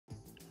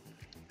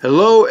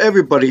Hello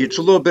everybody, it's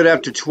a little bit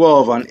after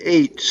 12 on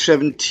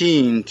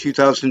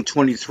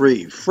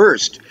 8/17/2023.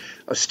 First,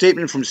 a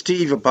statement from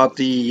Steve about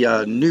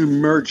the new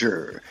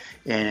merger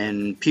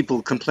and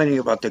people complaining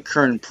about the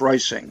current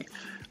pricing.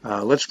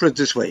 Let's put it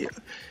this way,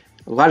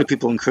 a lot of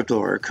people in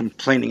crypto are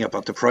complaining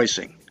about the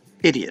pricing.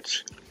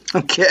 Idiots.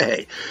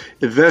 Okay,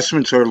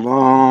 investments are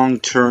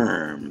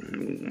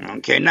long-term.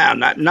 Okay, now,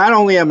 not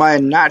only am I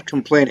not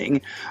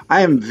complaining,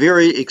 I am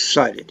very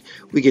excited.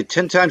 We get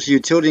 10 times the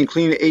utility and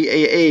clean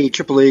AAA,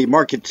 AAA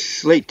market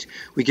slate.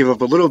 We give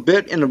up a little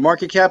bit in the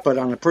market cap, but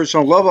on a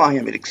personal level, I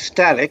am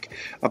ecstatic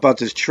about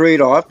this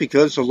trade-off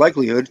because the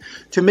likelihood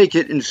to make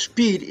it in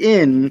speed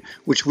in,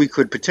 which we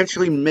could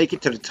potentially make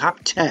it to the top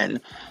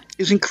 10,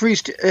 is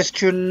increased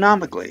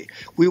astronomically.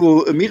 We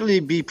will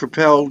immediately be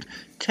propelled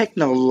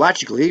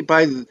technologically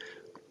by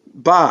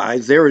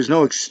there is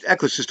no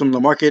ecosystem in the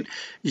market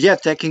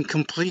yet that can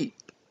compete.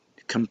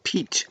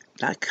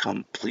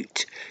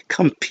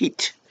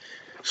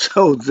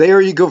 So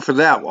there you go for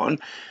that one.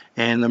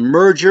 And the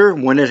merger,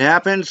 when it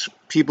happens,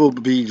 people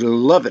will be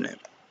loving it.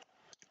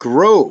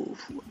 Grove.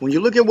 When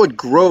you look at what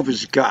Grove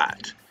has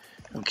got,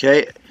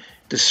 okay,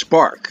 the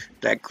spark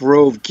that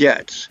Grove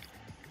gets,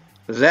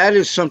 that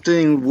is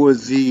something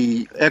with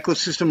the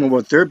ecosystem of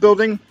what they're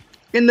building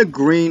in the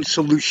green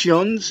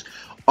solutions.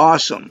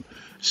 Awesome.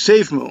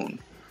 SafeMoon,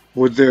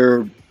 with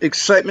their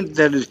excitement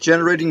that is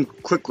generating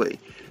quickly.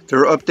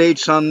 Their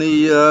updates on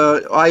the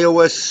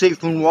iOS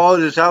SafeMoon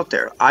wallet is out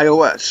there,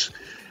 iOS.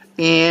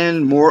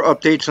 And more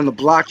updates on the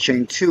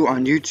blockchain too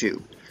on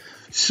YouTube.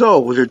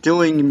 So they're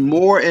doing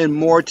more and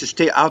more to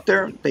stay out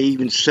there. They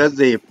even said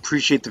they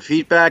appreciate the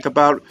feedback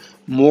about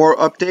more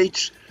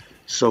updates.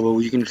 So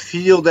you can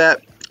feel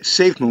that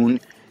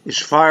SafeMoon is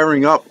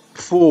firing up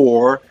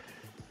for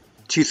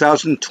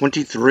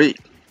 2023.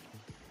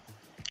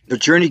 The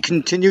journey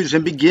continues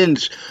and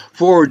begins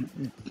for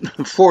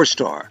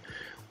 4-star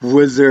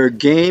with their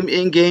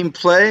in-game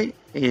play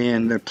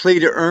and their play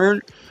to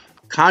earn,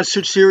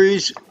 concert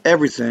series,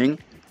 everything.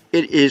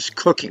 It is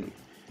cooking.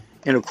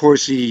 And of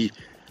course the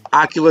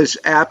Oculus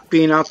app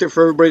being out there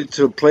for everybody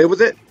to play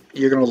with it,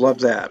 you're going to love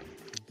that.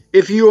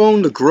 If you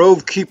own the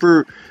Grove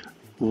Keeper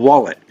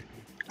wallet,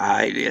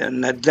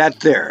 and that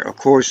there, of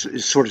course,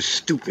 is sort of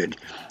stupid.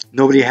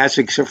 Nobody has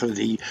it except for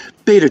the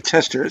beta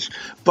testers.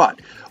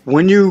 But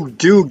when you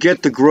do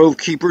get the Grove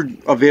Keeper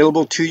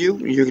available to you,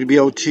 you're going to be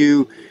able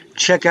to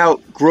check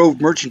out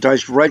Grove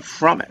merchandise right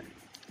from it.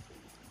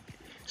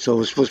 So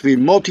it's supposed to be a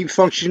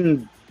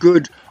multi-function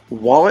good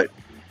wallet,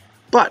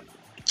 but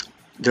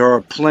there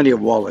are plenty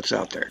of wallets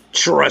out there.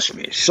 Trust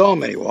me, so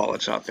many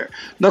wallets out there.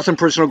 Nothing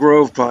personal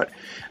Grove, but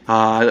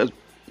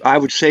I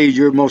would say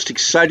your most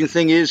exciting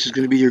thing is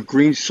going to be your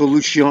green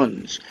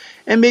solutions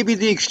and maybe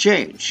the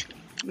exchange.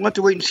 We'll have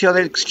to wait and see how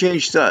that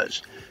exchange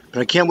does.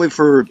 But I can't wait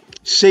for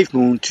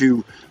SafeMoon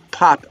to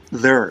pop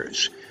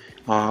theirs.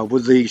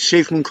 With the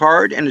SafeMoon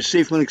card and the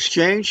SafeMoon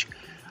exchange,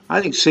 I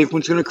think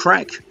SafeMoon's going to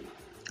crank.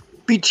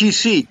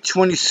 BTC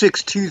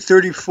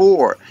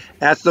 26,234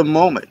 at the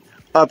moment,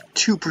 up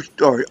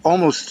 2% or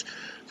almost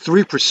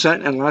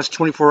 3% in the last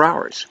 24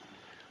 hours.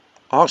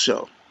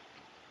 Also,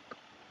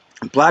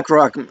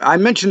 BlackRock, I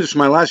mentioned this in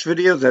my last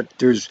video that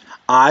there's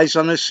eyes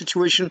on this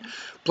situation.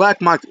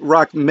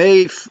 BlackRock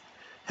may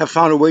have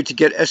found a way to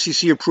get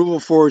SEC approval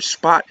for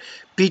spot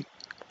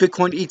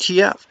Bitcoin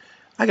ETF.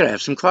 I gotta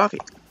have some coffee.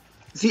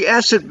 The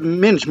asset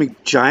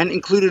management giant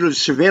included a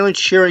surveillance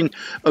sharing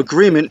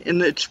agreement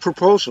in its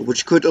proposal,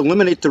 which could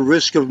eliminate the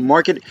risk of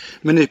market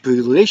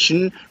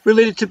manipulation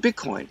related to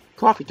Bitcoin.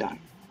 Coffee time.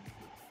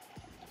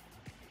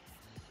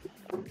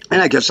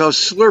 And I guess I'll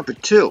slurp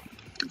it too.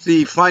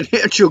 The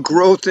financial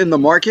growth in the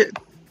market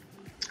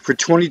for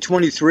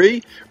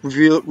 2023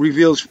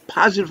 reveals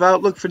positive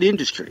outlook for the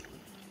industry.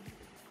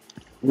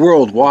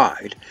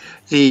 Worldwide,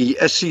 the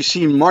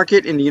SEC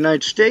market in the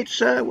United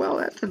States, well,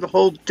 that's a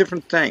whole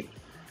different thing.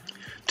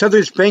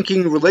 Tether's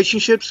banking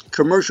relationships,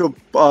 commercial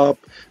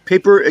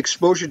paper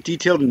exposure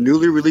detailed in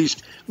newly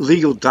released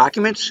legal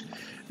documents.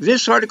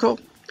 This article,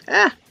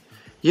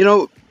 you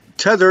know,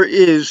 Tether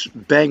is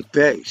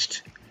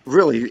bank-based.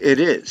 Really, it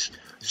is.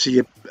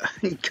 See,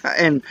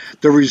 and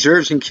the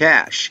reserves in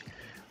cash.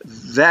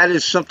 That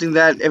is something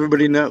that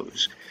everybody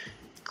knows.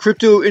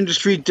 Crypto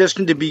industry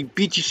destined to be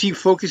BTC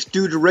focused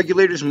due to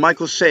regulators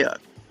Michael Saylor,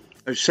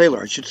 I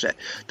should say.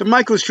 The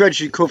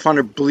MicroStrategy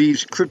co-founder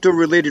believes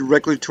crypto-related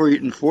regulatory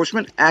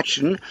enforcement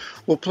action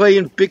will play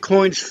in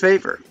Bitcoin's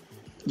favor.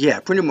 Yeah,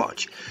 pretty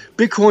much.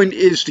 Bitcoin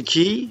is the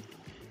key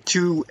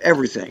to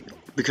everything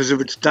because of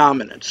its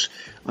dominance.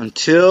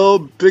 Until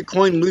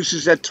Bitcoin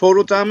loses that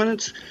total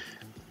dominance,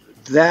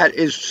 that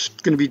is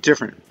going to be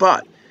different.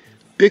 But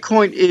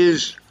Bitcoin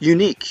is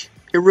unique.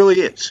 It really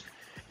is.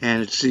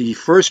 And it's the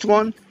first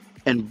one.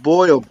 And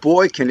boy, oh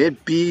boy, can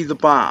it be the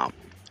bomb.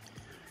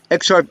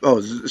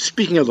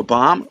 Speaking of the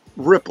bomb,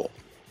 Ripple.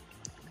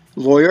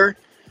 Lawyer,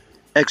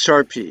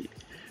 XRP.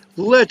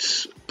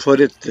 Let's put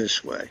it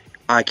this way.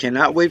 I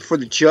cannot wait for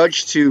the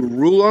judge to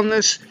rule on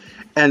this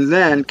and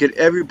then get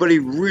everybody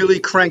really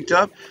cranked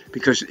up,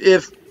 because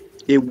if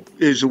It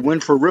is a win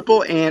for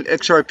Ripple and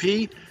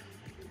XRP.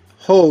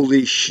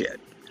 Holy shit.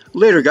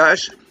 Later,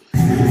 guys.